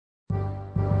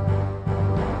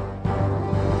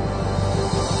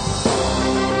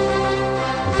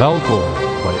Welkom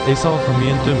by SA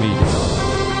Gemeente Media.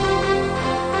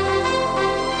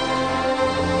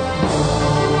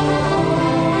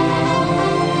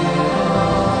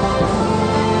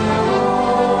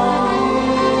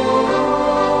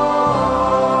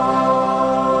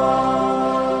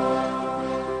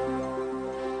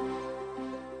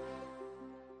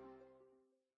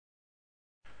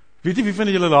 Weet jy wie van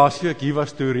julle laas week hier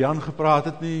was toe Rian gepraat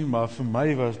het nie, maar vir my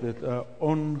was dit 'n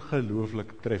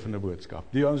ongelooflik treffende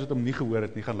boodskap. Die ouens wat hom nie gehoor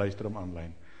het nie, gaan luister hom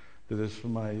aanlyn. Dit is vir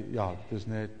my, dit is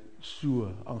net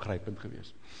so aangrypend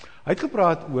geweest. Hy het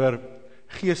gepraat oor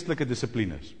geestelike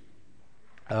dissiplines.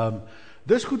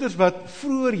 Dis goeders wat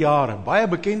vroeër jare baie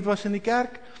bekend was in die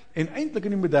kerk en eintlik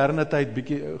in die moderne tyd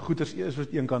bietjie goeders is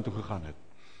wat een kant toe gegaan het.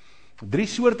 3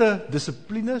 soorte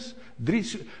dissiplines,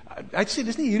 hy sê,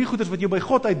 dis nie hierdie goeders wat jou by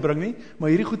God uitbring nie, maar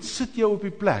hierdie goed sit jou op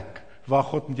die plek waar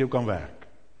God met jou kan werk.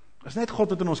 Dis net God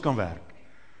wat in ons kan werk.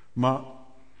 Maar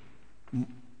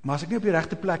as ek nie op die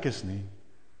regte plek is nie,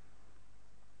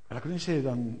 en ek wil nie sê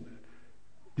dan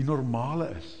die normale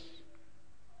is,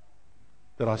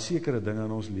 dat daar sekere dinge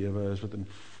in ons lewe is wat in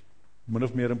min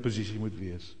of meer in posisie moet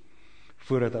wees,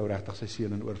 voordat ou regtig sy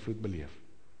seën in oorvloed beleef.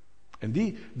 En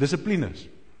die dissiplines,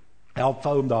 help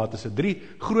vir om daar te sit. 3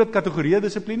 groot kategorieë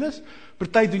dissiplines.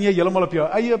 Party doen jy heeltemal op jou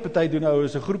eie, party doen nou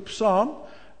as 'n groep saam,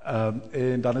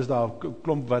 en dan is daar 'n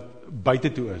klomp wat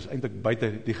buite toe is, eintlik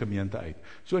buite die gemeente uit.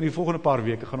 So in die volgende paar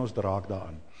weke gaan ons raak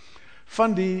daaraan.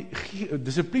 Van die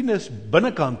dissiplines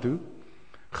binnekant toe,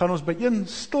 gaan ons by een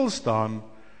stil staan,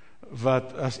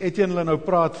 wat as Etienne hulle nou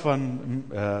praat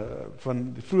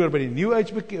van vroeër by die New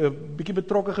Age bietjie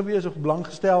betrokke gewees of belang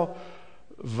gestel,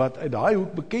 wat uit daai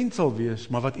hoek bekend sal wees,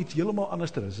 maar wat iets heeltemal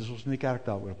anders is, as ons in die kerk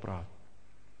daaroor praat.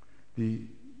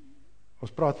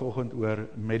 Ons praat vanoggend oor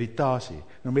meditasie.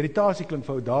 Nou meditasie klink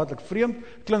vir ou dadelik vreemd,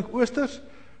 klink oosters,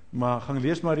 maar gaan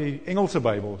lees maar die Engelse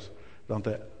Bybels, want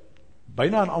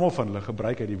byna aan almal van hulle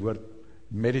gebruik hy die woord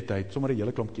meditate, sommer 'n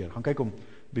hele klomp keer. Gaan kyk hom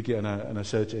bietjie in 'n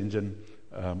search engine,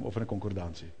 of in 'n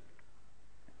konkordansie.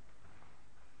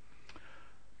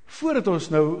 Voordat ons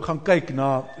nou gaan kyk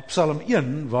na Psalm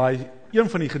 1, waar hy een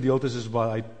van die gedeeltes is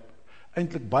waar hy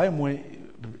eintlik baie mooi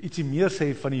ietsie meer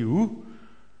sê van die hoe,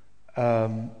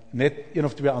 net 1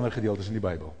 of 2 ander gedeeltes in die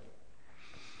Bybel.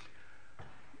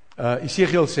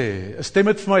 Esegiel sê, 'n stem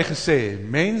het vir my gesê,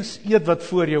 mens, eet wat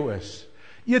voor jou is.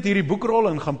 Eet hierdie boekrol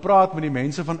en gaan praat met die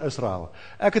mense van Israel.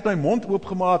 Ek het my mond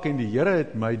oopgemaak en die Here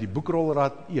het my die boekrol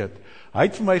laat eet. Hy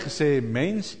het vir my gesê,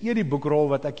 mens, eet die boekrol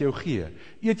wat ek jou gee.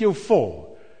 Eet jou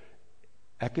vol.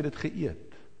 Ek het dit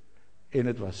geëet, en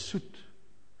het was soet,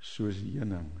 soos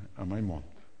heuning in my mond.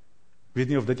 Weet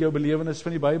nie of dit jou belewenis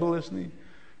van die Bybel is nie,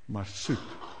 maar soet,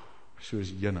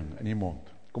 soos heuning in die mond.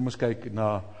 Kom ons kyk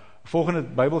na volgende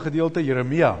Bybelgedeelte,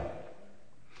 Jeremia.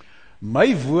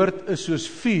 My woord is soos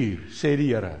vuur, sê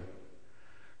die Here,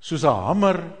 soos 'n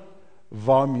hamer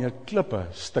waarmee klippe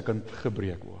stikkend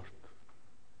gebreek word.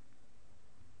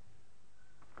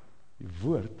 Die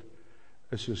woord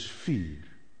is soos vuur,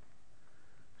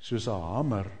 soos 'n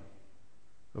hamer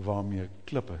waarmee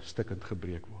klippe stikkend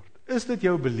gebreek word. Is dit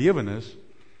jou belewenis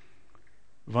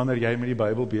wanneer jy met die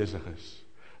Bybel besig is?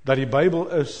 Dat die Bybel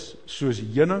is soos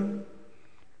heuning,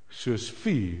 soos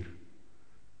vuur,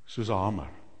 soos 'n hamer?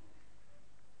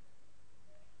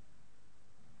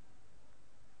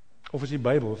 Of is die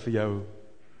Bybel vir jou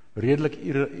redelik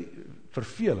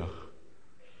vervelig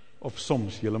of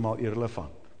soms heeltemal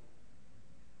irrelevant?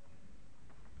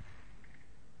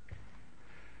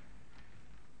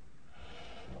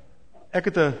 Ek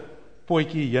het 'n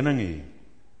potjie heuning hier.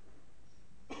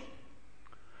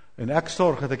 En ek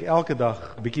sorg dat ek elke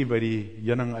dag bietjie by die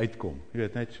heuning uitkom. Jy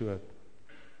weet, net so.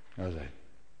 Nou is hy.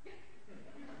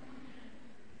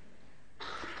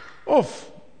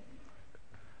 Of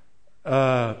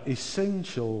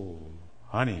essential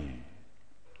honey.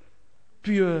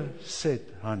 Pure set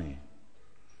honey.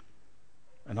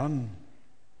 En dan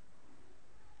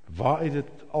waar uit dit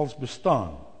als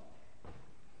bestaan?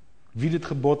 Wie dit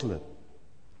gebottel het?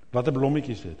 Wat 'n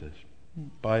blommetjies dit is.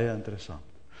 Baie interessant.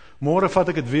 Môre vat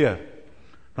ek dit weer.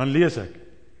 Dan lees ek.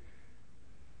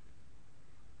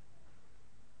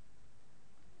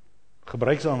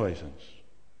 Gebruiksaanwysings.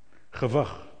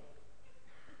 Gewig.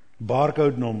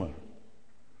 Barcode nommer.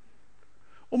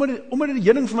 Omdat die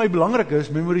heuning vir my belangrik is,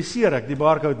 memoriseer ek die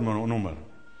barcode nommer.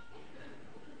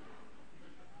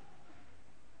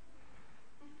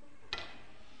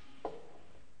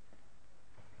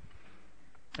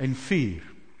 En 4.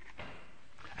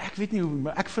 Ek weet nie hoe,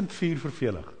 maar ek vind 4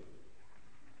 vervelig.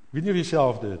 Weet nie of jy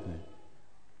self dit nie.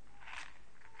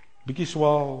 Bietjie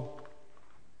swaal,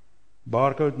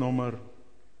 barcode nommer,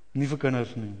 nie vir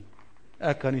kinders nie.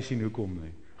 Ek kan nie sien hoekom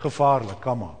nie. gevaarlik,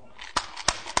 kom maar.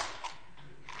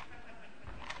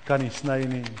 Kan nie sny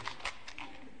nie,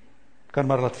 kan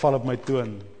maar laat val op my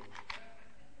toon.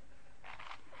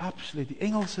 Absoluut, die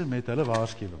Engelse met hulle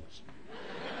waarskuwings.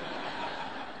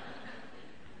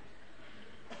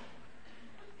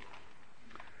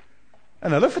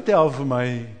 En hulle vertel vir my,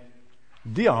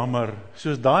 die hamer,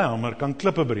 soos daai hamer, kan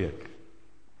klippe breek.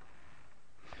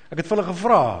 Ek het vir hulle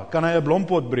gevra, kan hy 'n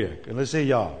blompot breek? En hulle sê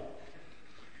ja.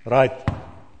 Right.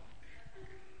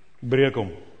 Breek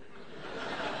hom.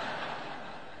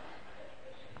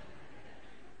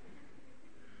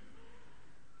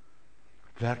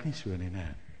 Werk nie so nie,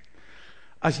 nee.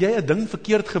 As jy 'n ding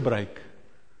verkeerd gebruik,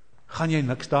 gaan jy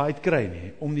niks daaruit kry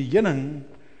nie. Om die heuning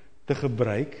te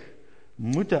gebruik,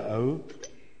 moet 'n ou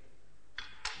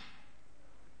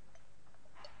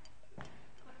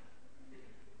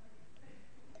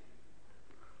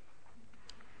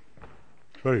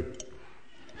sorry.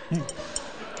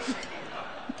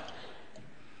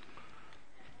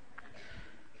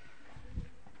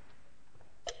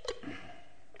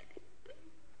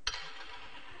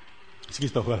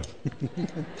 Ekskuus tog wel.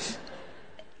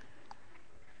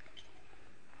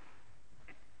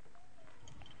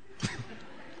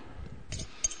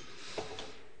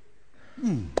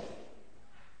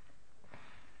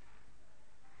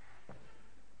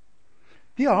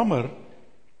 Die hamer,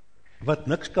 wat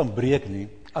niks kan breek nie,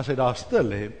 as hy daar stil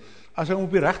lê, as hy hom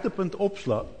op die regte punt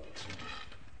opsla,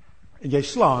 en jy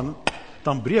slaan,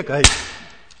 dan breek hy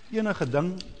enige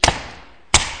ding,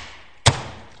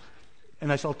 en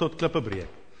hy sal tot klippe breek.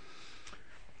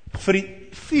 Vir die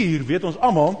vuur, weet ons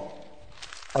almal,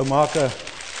 ou maak 'n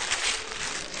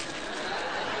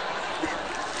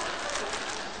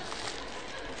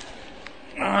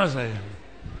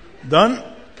dan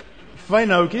fyn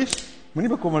houtjies, moenie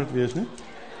bekommerd wees nie.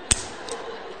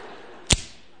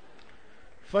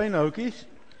 Fyn houtjies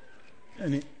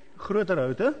en die groter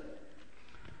houte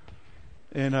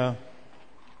en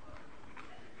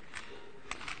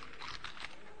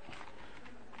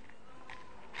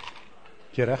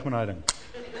jy reg met daai ding.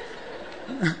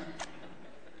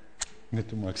 Net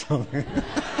te maak sal.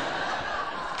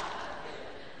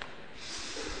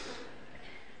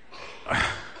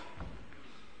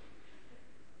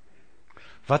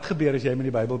 Wat gebeur as jy met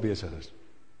die Bybel besig is?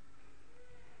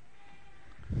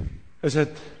 Is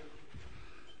dit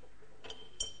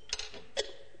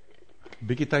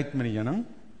bietjie tyd met die heuning?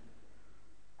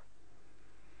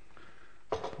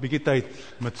 Bietjie tyd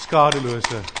met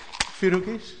skadelose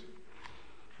vuurhoekies?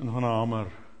 En dan 'n hamer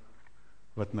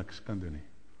wat niks kan doen nie.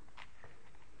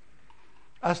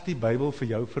 As die Bybel vir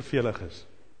jou vervelig is,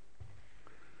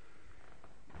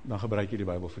 dan gebruik jy die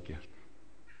Bybel verkeerd.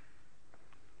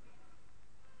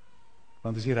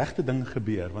 Want as die regte ding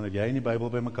gebeur, wanneer jy en die Bybel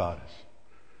by mekaar is,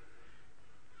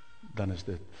 dan is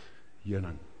dit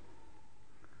heuning,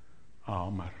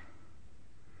 hamer,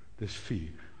 dis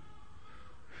vuur.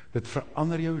 Dit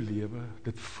verander jou lewe,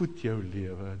 dit voed jou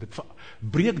lewe, dit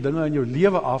breek dinge in jou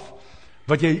lewe af,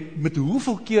 wat jy met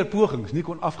hoeveel keer pogings nie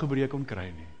kon afgebreek kon kry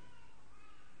nie.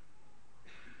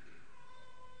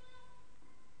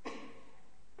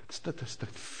 Dit 'n stuk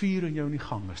vuur in jou in die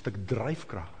gang, 'n stuk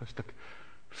dryfkrag, 'n stuk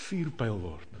vuurpyl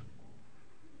word,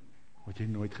 wat jy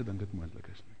nooit gedink het moontlik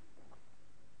is nie.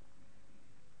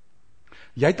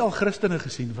 Jy het al Christene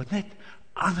gesien, wat net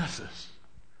anders is.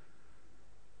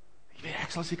 Jy weet,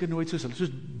 ek sal seker nooit soos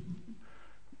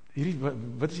hierdie,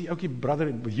 wat is die ouetjie, brother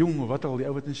Jung, of wat al, die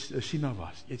ou wat in China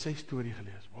was, jy het sy storie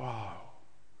gelees, wow.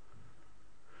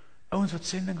 Ouens wat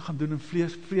sending gaan doen in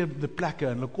vreemde plekke,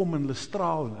 en hulle kom en hulle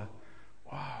straal, en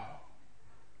wow.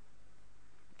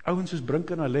 Ouens soos Brink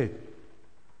en Alet,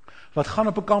 wat gaan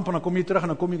op 'n kamp, en dan kom jy terug, en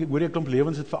dan kom jy, hoor jy klomp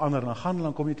lewens het verander, en dan gaan, en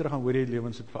dan kom jy terug, en hoor jy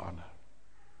lewens het verander.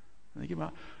 Dan denk jy,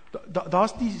 maar,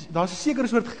 daar's 'n sekere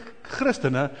soort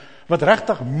Christene, wat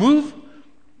regtig move,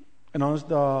 en dan is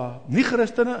daar nie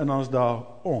Christene, en dan is daar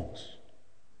ons.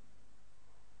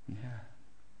 Ja.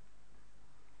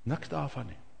 Niks daarvan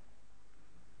nie.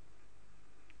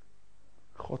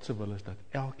 God se wil is dat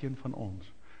elkeen van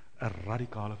ons 'n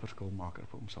radikale verskilmaker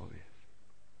vir hom sal wees.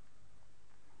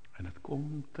 En dit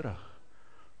kom terug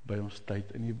by ons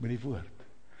tyd met die woord.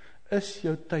 Is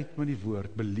jou tyd met die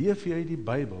woord, beleef jy die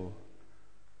Bybel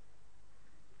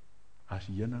as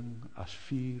heuning, as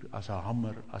vuur, as 'n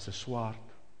hamer, as 'n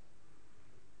swaard?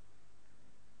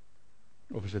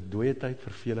 Of is dit dooie tyd,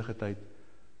 vervelige tyd?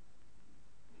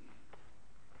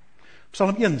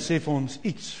 Psalm 1 sê vir ons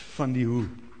iets van die hoe.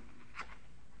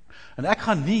 En ek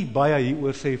gaan nie baie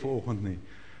hieroor sê vanoggend nie,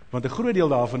 want 'n groot deel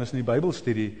daarvan is in die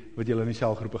Bybelstudie wat julle in die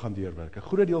selgroepe gaan deurwerk. 'n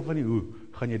Groot deel van die hoe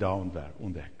gaan jy daar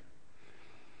ontdek.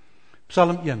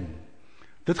 Psalm 1.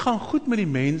 Dit gaan goed met die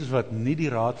mens wat nie die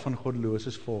raad van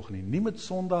goddeloses volg nie, nie met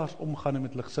sondaars omgaan en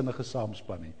met ligsinnige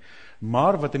saamspan nie,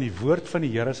 maar wat in die woord van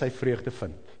die Here sy vreugde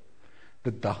vind,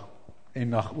 dit dag en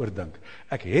nag oordink.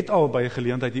 Ek het al by 'n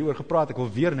geleentheid hieroor gepraat, ek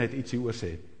wil weer net iets hieroor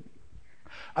sê.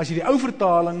 As jy die ou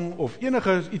vertaling of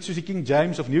enige iets soos die King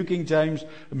James of New King James,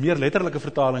 'n meer letterlike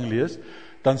vertaling lees,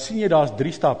 dan sien jy daar's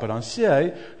 3 stappe. Dan sê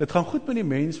hy, dit gaan goed met die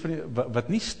mens wat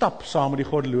nie stap saam met die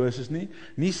goddeloses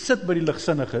nie sit by die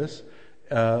ligsinniges,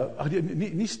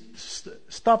 nie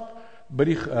stap by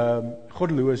die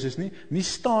goddeloses nie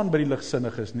staan by die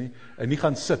ligsinniges nie, en nie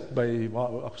gaan sit by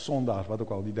sondaars, wat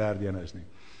ook al die derde ene is nie.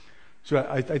 So,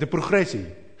 uit 'n progressie,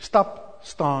 stap,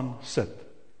 staan, sit.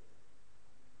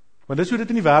 Want dis hoe dit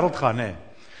in die wêreld gaan, hè.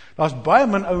 Daar's baie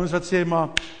min ouens wat sê, maar,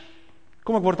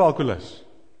 kom ek word alkoholist.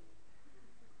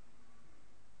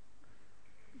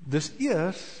 Dis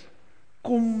eers,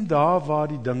 kom daar waar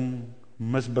die ding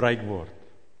misbruik word.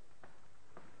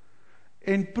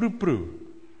 En proe,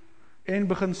 en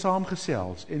begin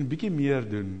saamgesels, en bietjie meer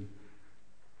doen,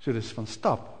 so dis van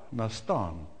stap, na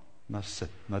staan, na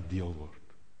sit, na deel word.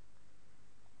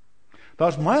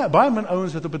 Daar's baie min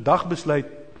ouens wat op 'n dag besluit,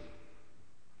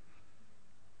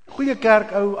 goeie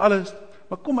kerk, ou, alles,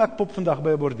 maar kom ek pop vandag by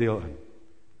 'n bordeel in.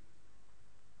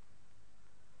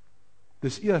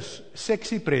 Dis eers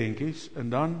sexy prentjies, en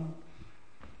dan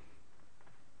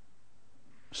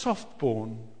soft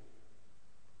porn,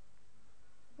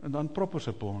 en dan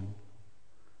proper porn,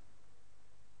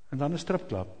 en dan 'n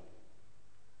stripklub,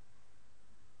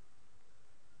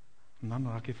 en dan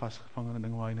raak jy vasgevang in 'n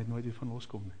ding waar jy net nooit weer van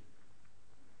loskom nie.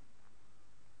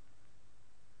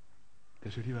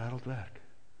 Dis hoe die wêreld werk.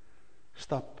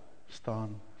 Stap,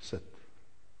 staan, sit.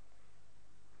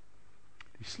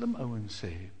 Die slim ouens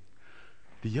sê,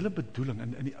 die hele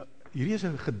bedoeling, hierdie is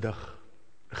 'n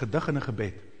gedig en 'n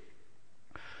gebed,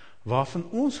 waarvan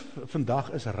ons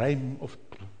vandag is rym, of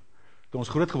toe ons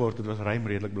groot geword het, was rym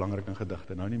redelik belangrik in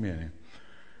gedigte, nou nie meer nie.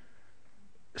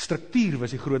 Struktuur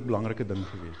was die groot belangrike ding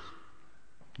gewees.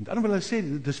 Met ander wil hy sê,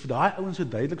 dit is vir daai ouens so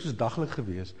duidelik soos daglik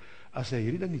gewees, as hy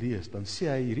hierdie ding lees, dan sê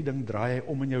hy, hierdie ding draai hy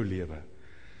om in jou lewe.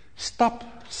 Stap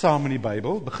saam in die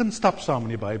Bybel, begin stap saam in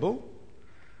die Bybel,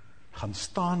 gaan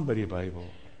staan by die Bybel,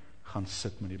 gaan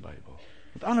sit met die Bybel.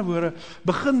 Met ander woorde,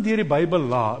 begin deur die Bybel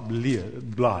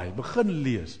blaai, begin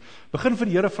lees, begin vir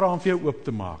die Here vra om vir jou oop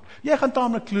te maak. Jy gaan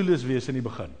taamlik clueless wees in die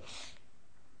begin,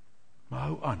 maar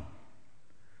hou aan.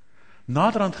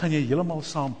 Naderhand gaan jy heeltemal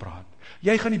saampraat.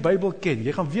 Jy gaan die Bybel ken,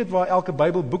 jy gaan weet waar elke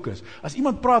Bybelboek is. As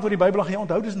iemand praat oor die Bybel, gaan jy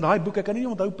onthou, dis in daai boek, ek kan nie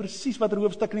onthou presies wat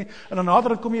hoofstuk nie, en dan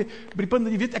naderhand kom jy by die punt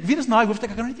dat jy weet, ek weet dis in daai hoofstuk,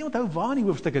 ek kan nie onthou waar in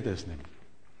die hoofstuk dit is nie.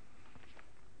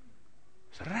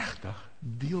 Dis regtig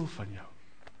deel van jou.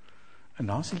 En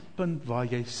dan is die punt waar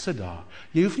jy sit daar.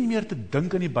 Jy hoef nie meer te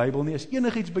dink aan die Bybel nie, as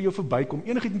enigiets by jou verbykom,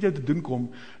 enigiets met jou te doen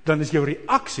kom, dan is jou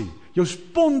reaksie, jou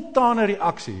spontane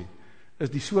reaksie, is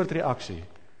die soort reaksie,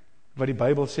 wat die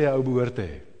Bybel sê ou behoort te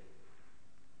hê.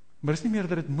 Maar is nie meer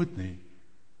dat dit moet nie,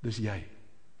 dis jy.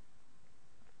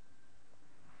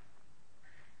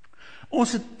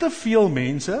 Ons het te veel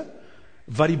mense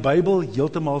wat die Bybel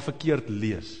heeltemal verkeerd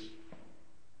lees.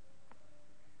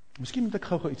 Miskien moet ek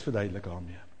gou iets verduidelik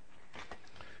daarmee.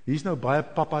 Hier is nou baie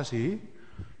papas hier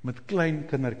met klein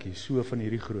kindertjies, so van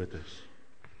hierdie grootes.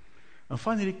 En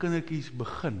van hierdie kindertjies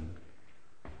begin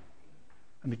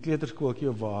in die kleuterskooltjie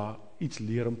of waar iets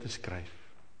leer om te skryf.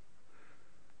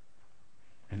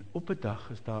 En op 'n dag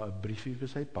is daar 'n briefie vir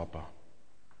sy pappa.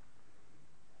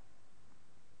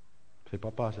 Sy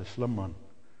pappa is 'n slim man,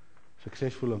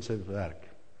 suksesvol in sy werk.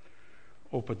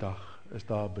 Op 'n dag is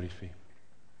daar 'n briefie.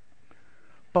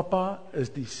 Pappa is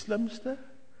die slimste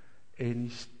en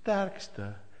die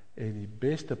sterkste en die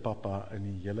beste pappa in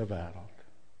die hele wêreld.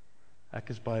 Ek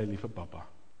is baie lief vir pappa.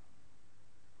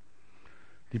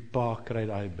 Die pa kry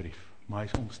daai brief, maar hy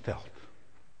is ontsteld.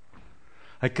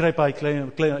 Hy kry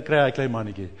hy klein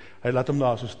mannetjie, hy laat hom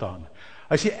daar so staan.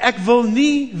 Hy sê, ek wil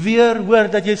nie weer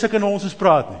hoor dat jy sulke nonsens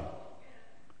praat nie.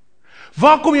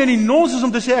 Waar kom jy in die nonsens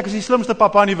om te sê, ek is die slimste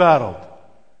pappa in die wêreld?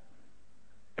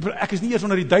 Ek is nie eers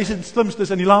onder die 1000 slimstes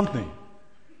in die land nie.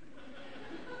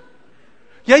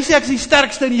 Jy sê ek is die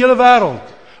sterkste in die hele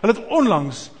wêreld. Hulle het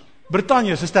onlangs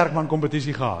Brittanje se sterkman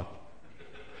kompetisie gehad.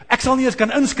 Ek sal nie eens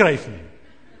kan inskryf nie.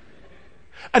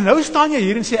 En nou staan jy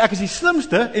hier en sê, ek is die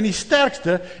slimste en die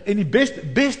sterkste en die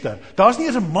beste. Daar is nie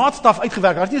eens 'n maatstaf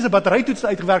uitgewerk, daar is nie eens 'n batterytoets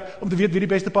uitgewerk om te weet wie die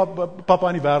beste pappa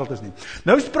in die wêreld is nie.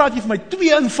 Nou praat jy vir my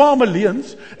 2 infame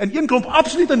leuns en 1 klomp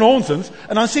absolute nonsens,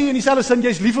 en dan sê jy in dieselfde sin, jy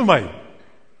is lief vir my.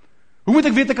 Hoe moet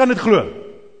ek weet ek kan dit glo?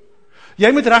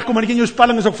 Jy moet regkom, en jou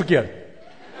spelling is ook verkeerd.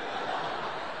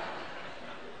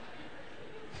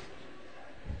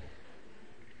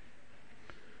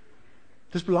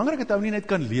 Het is belangrik dat ou nie net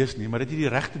kan lees nie, maar dat jy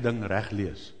die regte ding reg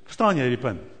lees. Verstaan jy die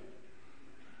punt?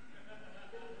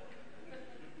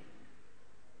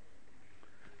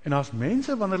 En as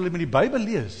mense, wanneer hulle met die Bybel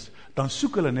lees, dan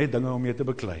soek hulle net dinge om mee te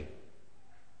beklei.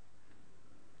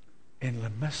 En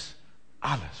hulle mis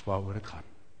alles waaroor dit gaan.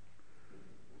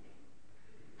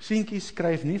 Seentjies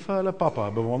skryf nie vir hulle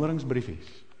pappa bewonderingsbriefies,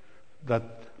 dat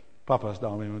papas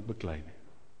daarmee moet beklei nie.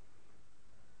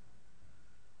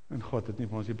 En God het nie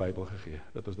vir ons die Bybel gegee,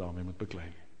 dat ons daarmee moet beklei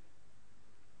nie.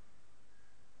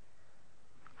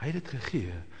 Hy het dit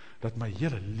gegee, dat my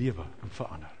hele lewe moet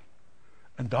verander.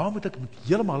 En daar moet ek met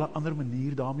heeltemal 'n ander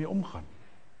manier daarmee omgaan.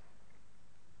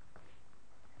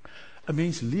 'n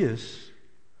Mens lees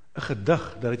 'n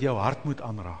gedig, dat dit jou hart moet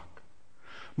aanraak.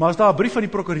 Maar as daar 'n brief van die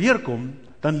prokureur kom,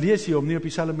 dan lees jy hom nie op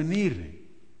dieselfde manier nie.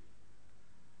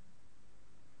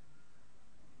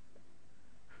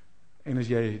 En as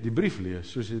jy die brief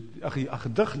lees, soos jy 'n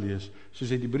gedig lees, soos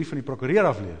jy die brief van die prokureur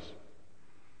aflees,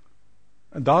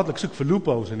 en dadelik soek vir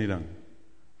loopholes in die ding,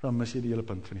 dan mis jy die hele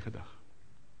punt van die gedig.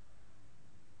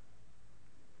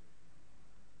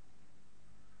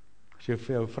 As jy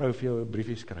vir jou vrou vir jou 'n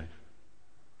briefie skryf,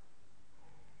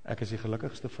 ek is die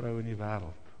gelukkigste vrou in die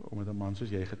wêreld, om met 'n man soos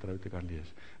jy getrou te kan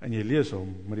lees. En jy lees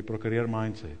hom met die prokureur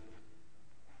mindset,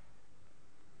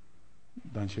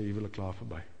 dan is jou huwelik klaar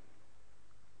verby.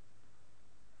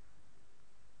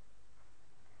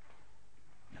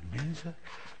 En mense,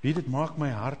 weet dit maak my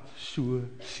hart so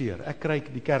seer. Ek kry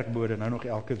die kerkbode nou nog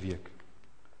elke week.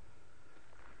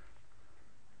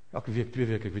 Elke week, 2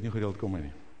 weke, ek weet nie hoe gereeld kom hy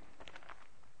nie.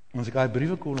 As ek daai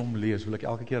briewekolom lees, wil ek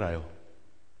elke keer huil.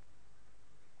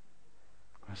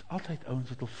 Daar is altyd ouens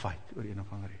wat wil fight oor een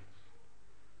of ander iets.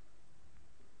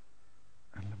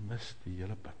 En hulle mis die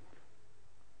hele punt.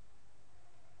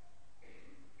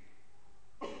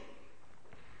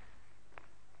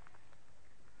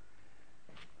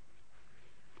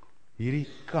 Hierdie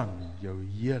kan jou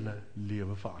hele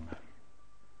lewe verander.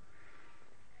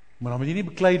 Maar dan moet jy nie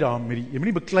beklei jy moet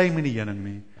nie beklei met die heuning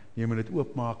nie, jy moet dit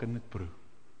oopmaak en dit proe.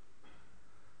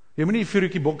 Jy moet nie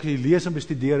vuurtjie bokkie lees en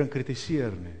bestudeer en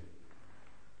kritiseer nie.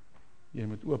 Jy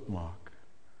moet oopmaak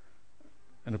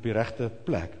en op die regte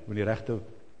plek, met die regte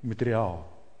materiaal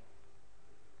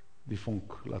die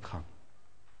vonk laat gaan.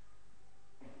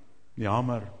 Die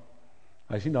hamer,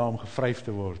 hy is nie daar om gevryf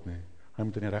te word nie. Hy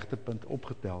moet in die regte punt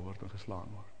opgetel word en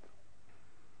geslaan word.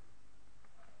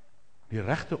 Die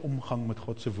regte omgang met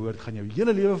God se woord gaan jou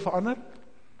hele lewe verander.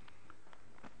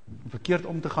 Verkeerd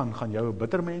om te gaan jou 'n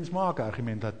bitter mens maak, 'n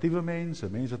argumentatiewe mens,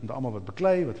 'n mens wat met almal wat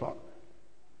beklei, wat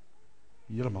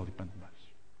heeltemal die punt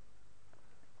mis.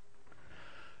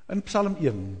 In Psalm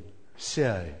 1 sê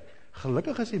hy,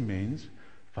 gelukkig is die mens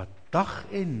wat dag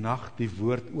en nag die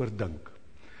woord oordink.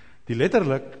 Die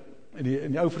letterlik, in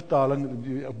die ou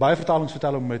vertaling, baie vertalings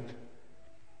vertel hom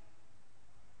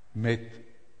met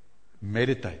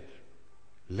meditate.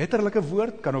 Letterlike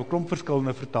woord kan op 'n klomp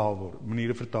verskillende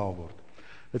maniere vertaal word.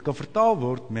 Dit kan vertaal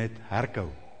word met herkou.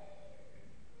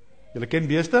 Julle ken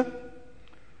beeste?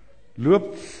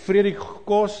 Loop Frederik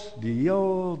kos die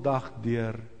heel dag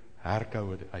deur,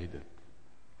 herkou hy dit.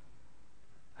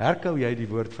 Herkou jy die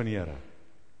woord van die Here?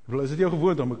 Is dit jou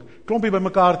gewoonte om 'n klompie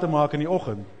bymekaar te maak in die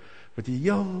oggend, wat jy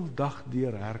heel dag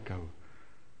deur herkou?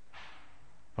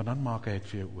 Want dan maak hy dit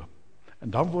vir jou oop. En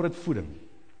dan word dit voeding.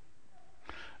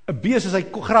 'n Bees as hy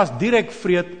gras direk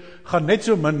vreet, gaan net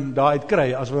so min daaruit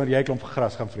kry, as wanneer jy klomp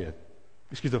gras gaan vreet.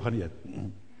 Ekskuus, of gaan eet.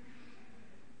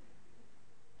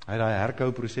 Hy het daai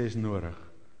herkou proses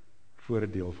nodig, voor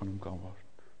 'n deel van hom kan word.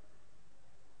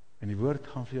 En die woord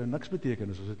gaan vir jou niks beteken,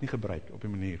 as ons dit nie gebruik, op die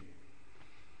manier,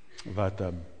 wat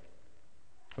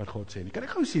God sê nie. Kan ek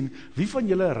gou sien, wie van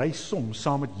julle reis soms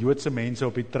saam met Joodse mense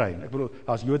op die trein? Ek bedoel,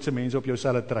 as Joodse mense op jou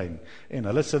selfe trein, en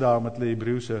hulle sit daar met hulle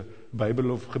Hebreëse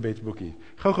Bybel of gebedsboekie.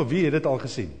 Gou, wie het dit al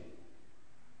gesien?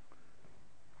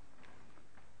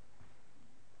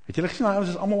 Het julle gesien, ons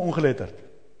is almal ongeletterd?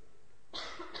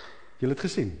 Julle het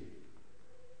gesien?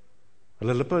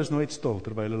 Hulle lippe is nooit stil,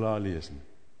 terwyl hulle daar lees nie.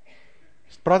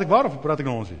 Praat ek waar, of praat ek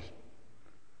nonsens?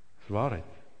 Dis waarheid.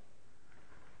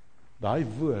 Daai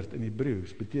woord in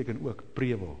Hebreëus beteken ook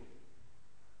prewel,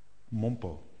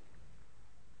 mompel.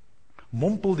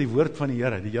 Mompel die woord van die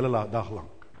Here die hele dag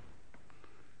lank.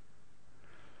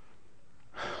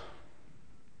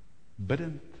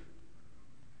 Biddend,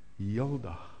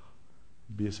 heeldag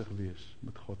besig wees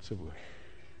met God se woord.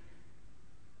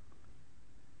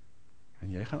 En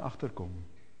jy gaan agterkom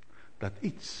dat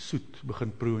iets soet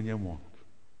begin proe in jou mond.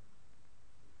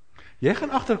 Jy gaan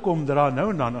agterkom dat daar nou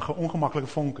en dan 'n ongemaklike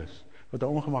vonk is, wat 'n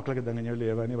ongemaklike ding in jou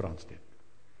lewe in die brand steek.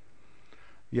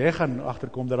 Jy gaan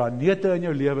agterkom dat daar neute in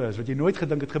jou lewe is, wat jy nooit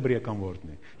gedink het gebreek kan word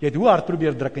nie. Jy het hoe hard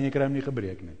probeer druk en jy kry hom nie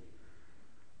gebreek nie.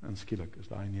 En skielik is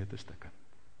daai neute stikkend.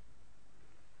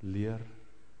 Leer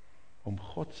om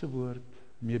God se woord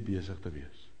mee besig te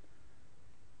wees.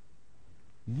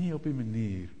 Nie op die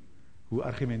manier hoe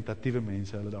argumentatiewe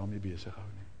mense hulle daarmee besig hou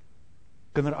nie.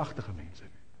 Kinderagtige mense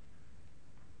nie.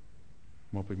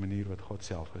 Maar op die manier wat God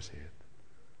self gesê het.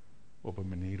 Op 'n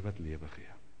manier wat lewe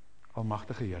gee.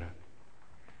 Almagtige Here,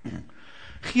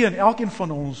 gee in elkeen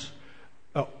van ons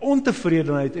 'n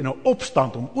ontevredenheid en 'n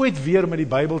opstand om ooit weer met die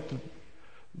Bybel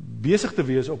besig te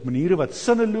wees op maniere wat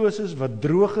sinneloos is, wat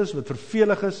droog is, wat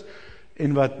vervelig is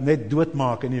en wat net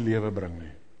doodmaak in die lewe bring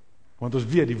nie. Want ons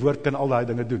weet, die woord kan al daai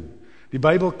dinge doen. Die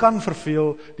Bybel kan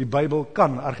verveel, die Bybel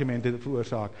kan argumente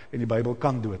veroorsaak en die Bybel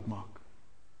kan doodmaak.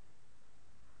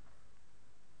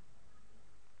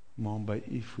 Maar om by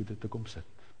u voete te kom sit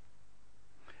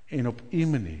en op u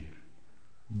manier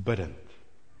bidend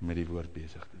met die woord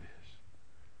besig te wees.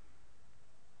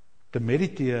 Te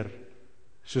mediteer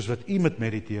soos wat u met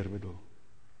mediteer bedoel.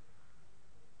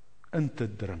 In te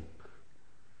drink,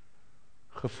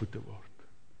 gevoed te word,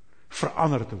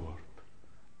 verander te word,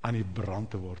 aan die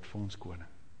brand te word vir ons koning.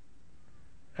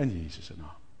 In Jesus se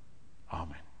naam.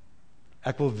 Amen.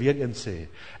 Ek wil weer eens sê,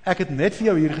 ek het net vir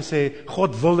jou hier gesê,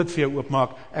 God wil dit vir jou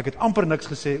oopmaak, ek het amper niks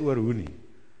gesê oor hoe nie.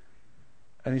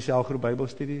 In die selgroep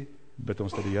Bybelstudie, bid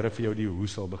ons dat die Here vir jou die hoe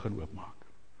sal begin oopmaak.